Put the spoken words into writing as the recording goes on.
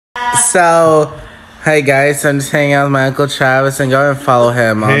So, hey guys, I'm just hanging out with my Uncle Travis and go and follow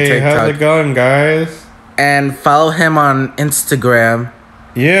him on TikTok. Hey, how's it going, guys? And follow him on Instagram.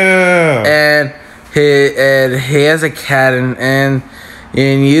 Yeah. And he has a cat and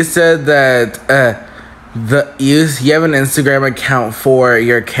you said that you have an Instagram account for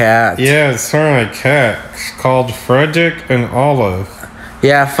your cat. Yeah, it's for my cat. It's called Frederick and Olive.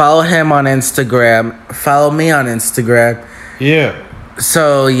 Yeah, follow him on Instagram. Follow me on Instagram. Yeah.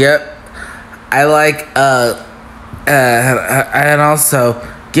 So, yep. I like, and also,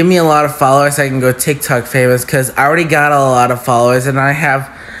 give me a lot of followers so I can go TikTok famous, because I already got a lot of followers, and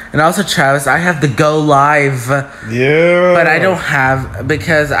also, Travis, I have the go live. Yeah. But I don't have,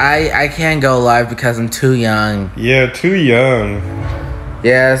 because I can't go live because I'm too young. Yeah, too young.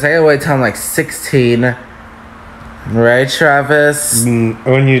 Yeah, so I gotta wait till I'm like 16. Right, Travis?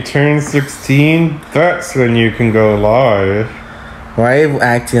 When you turn 16, that's when you can go live. Why are you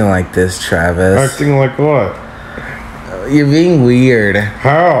acting like this, Travis? Acting like what? You're being weird.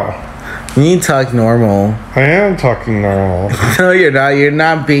 How? You need to talk normal. I am talking normal. No, you're not. You're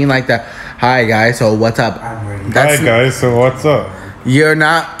not being like that. Hi, guys. So, what's up? Hi, guys. So, what's up? You're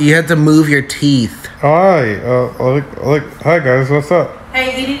not. You have to move your teeth. Hi. Hi, guys. What's up?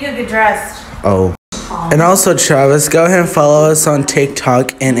 Hey, you need to go get dressed. Oh. And also, Travis, go ahead and follow us on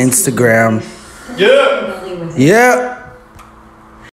TikTok and Instagram. Yeah. Yeah.